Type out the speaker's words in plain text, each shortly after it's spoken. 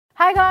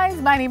Hi guys,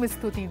 my name is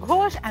Stuti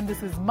Ghosh and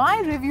this is my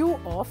review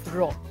of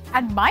Raw.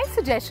 And my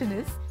suggestion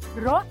is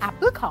raw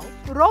apple खाओ,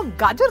 raw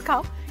गाजर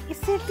खाओ,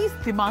 इससे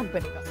at least दिमाग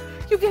बनेगा.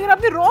 क्योंकि अगर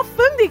आपने raw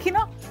फिल्म देखी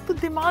ना, तो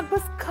दिमाग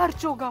बस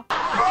खर्च होगा.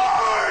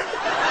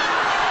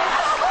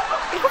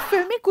 देखो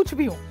फिल्म में कुछ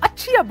भी हो,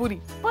 अच्छी या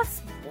बुरी,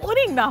 बस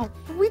बोरिंग ना हो.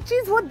 Which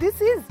is what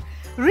this is.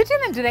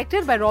 Written and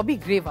directed by Robbie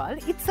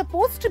Grewal, it's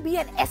supposed to be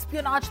an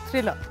espionage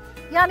thriller.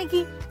 यानी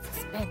कि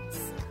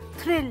suspense,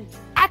 thrill,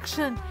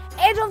 action,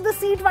 edge of the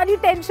seat वाली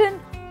tension.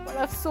 पर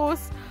अफसोस,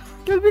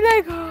 you'll be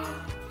like,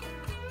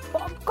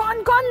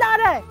 popcorn कौन ला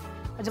रहा है?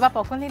 और जब आप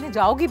popcorn लेने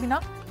जाओगे भी ना,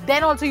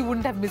 then also you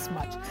wouldn't have missed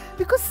much.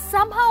 Because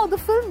somehow the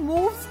film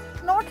moves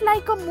not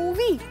like a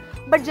movie,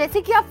 but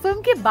जैसे कि आप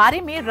फिल्म के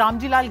बारे में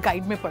रामजीलाल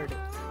गाइड में पढ़ रहे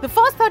हो. The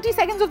first 30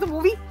 seconds of the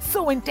movie,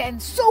 so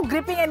intense, so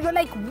gripping, and you're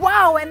like,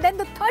 wow! And then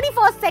the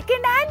 31st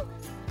second, and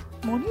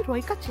Moni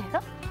Roy का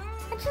चेहरा,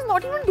 and she's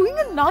not even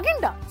doing a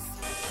Nagin dance.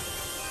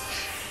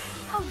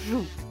 How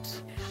rude.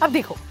 अब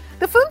देखो,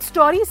 the film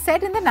story is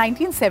set in the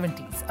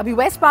 1970s. अभी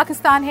West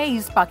Pakistan है,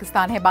 East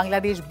Pakistan है,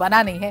 बांग्लादेश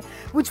बना नहीं है,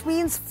 which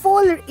means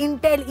full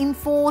intel,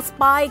 info,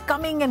 spy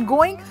coming and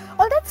going.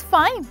 All that's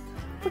fine.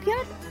 But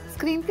यार,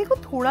 screenplay को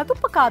थोड़ा तो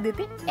पका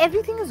देते.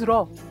 Everything is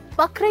raw.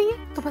 पक रही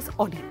है तो बस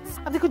ऑडियंस.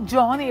 अब देखो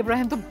जॉन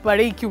एब्राहम तो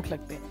बड़े ही क्यूट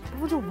लगते हैं.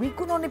 वो जो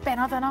विग उन्होंने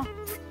पहना था ना,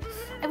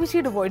 I wish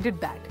he'd avoided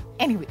that.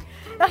 Anyway,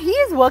 now he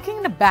is working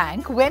in a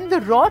bank when the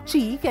raw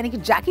chief यानी कि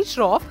जैकी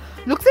Shroff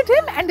looks at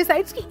him and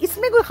decides कि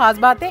इसमें कोई खास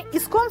बात है,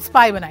 इसको हम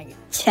स्पाई बनाएंगे.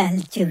 चल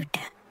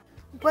झूठा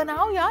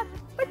बनाओ यार,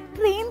 पर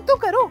ट्रेन तो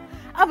करो.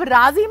 अब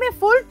राजी में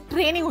फुल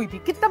ट्रेनिंग हुई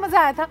थी, कितना मजा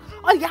आया था.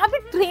 और यहाँ पे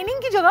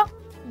ट्रेनिंग की जगह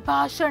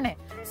भाषण है,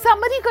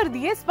 समरी कर दी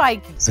है स्पाई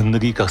की.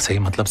 जिंदगी का सही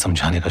मतलब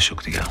समझाने का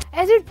शुक्रिया.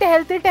 ऐसे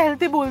टहलते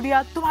टहलते बोल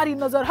दिया, तुम्हारी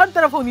नजर हर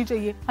तरफ होनी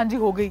चाहिए. हाँ जी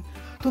हो गई,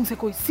 तुमसे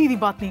कोई सीधी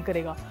बात नहीं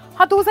करेगा.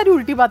 हाँ तो वो सारी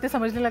उल्टी बातें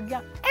समझने लग गया.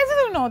 ऐसे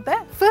तो नहीं होता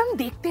है. फिल्म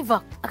देखते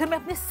वक्त अगर मैं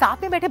अपने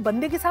साथ में बैठे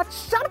बंदे के साथ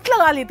शर्त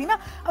लगा लेती ना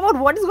about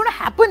what is gonna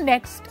happen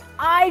next,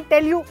 I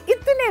tell you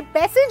इतने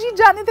पैसे जीत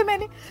जाने थे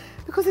मैंने.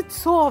 Because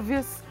it's so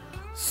obvious,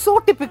 so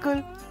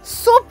typical,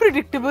 so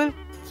predictable,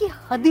 ये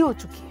हद ही हो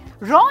चुकी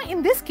है. Raw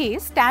in this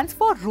case stands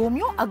for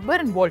Romeo, Akbar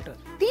and Walter.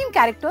 3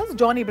 characters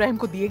John Ibrahim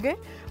को दिए गए,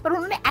 पर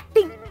उन्होंने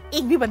एक्टिंग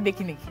एक भी बंदे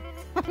की नहीं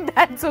की.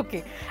 That's okay.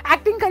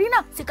 एक्टिंग करी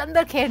ना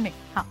सिकंदर खेर ने,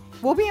 हाँ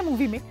वो भी है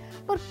मूवी में.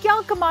 पर क्या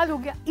कमाल हो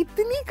गया,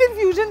 इतनी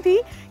कंफ्यूजन थी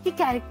कि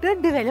कैरेक्टर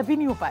डेवलप ही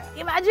नहीं हो पाया.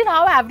 Imagine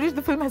how average the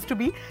film has to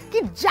be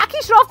कि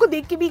जैकी श्रॉफ को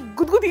देख के भी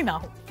गुदगुदी ना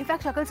हो.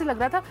 इनफैक्ट शक्ल से लग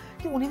रहा था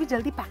कि उन्हें भी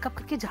जल्दी पैकअप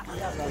करके जाना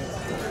था.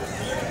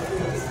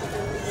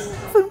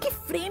 फिल्म की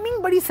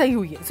फ्रेमिंग बड़ी सही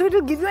हुई है, so it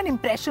will give you an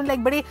impression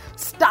like बड़े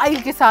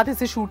स्टाइल के साथ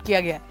इसे शूट किया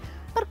गया है.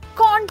 पर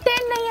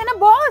कंटेंट नहीं है ना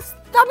बॉस,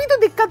 तभी तो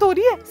दिक्कत हो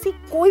रही है. सी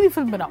कोई भी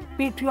फिल्म बनाओ,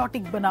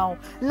 पेट्रियोटिक बनाओ,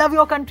 लव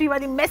योर कंट्री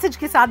वाली मैसेज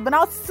के साथ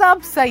बनाओ,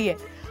 सब सही है,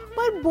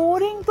 पर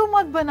बोरिंग तो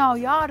मत बनाओ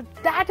यार.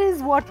 That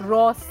is what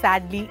raw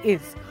sadly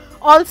is.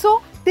 Also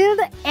till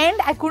the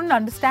end I couldn't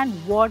understand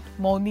what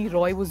Mouni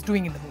Roy was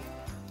doing in the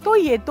movie. तो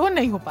ये तो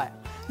नहीं हो पाया.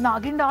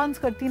 नागिन डांस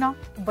करती ना,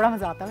 बड़ा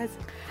मजा आता है.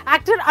 वैसे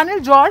एक्टर अनिल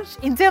जॉर्ज,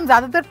 इनसे हम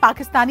ज्यादातर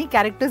पाकिस्तानी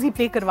कैरेक्टर्स ही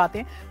प्ले करवाते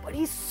हैं, but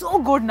he is so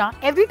good ना.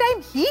 Every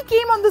time he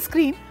came on the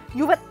screen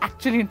you were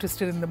actually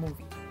interested in the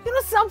movie. You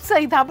know सब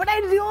सही था, but I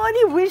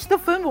really wish the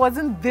film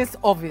wasn't this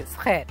obvious.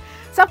 खैर,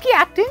 सबकी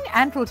acting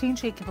and protein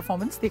shake की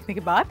performance देखने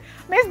के बाद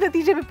मैं इस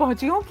नतीजे पे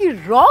पहुंची हूँ कि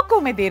रॉ को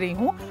मैं दे रही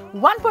हूँ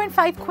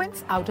 1.5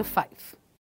 क्विंट्स आउट ऑफ 5.